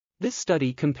This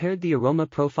study compared the aroma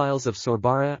profiles of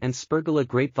Sorbara and Spergola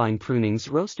grapevine prunings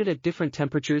roasted at different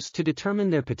temperatures to determine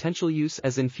their potential use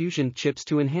as infusion chips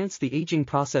to enhance the aging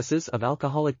processes of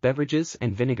alcoholic beverages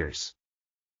and vinegars.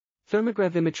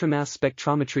 Thermogravimetry mass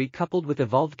spectrometry coupled with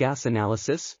evolved gas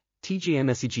analysis,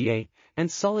 TGMSEGA, and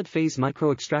solid-phase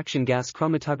microextraction gas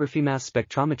chromatography mass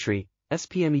spectrometry,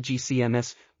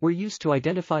 SPMEGCMS, were used to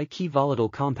identify key volatile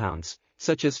compounds,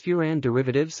 such as furan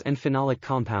derivatives and phenolic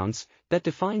compounds, that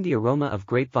define the aroma of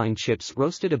grapevine chips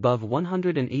roasted above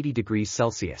 180 degrees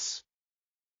Celsius.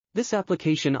 This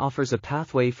application offers a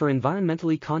pathway for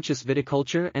environmentally conscious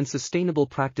viticulture and sustainable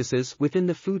practices within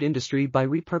the food industry by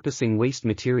repurposing waste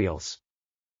materials.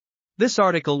 This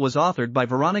article was authored by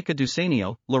Veronica,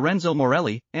 Lorenzo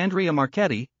Morelli, Andrea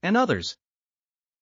Marchetti, and others.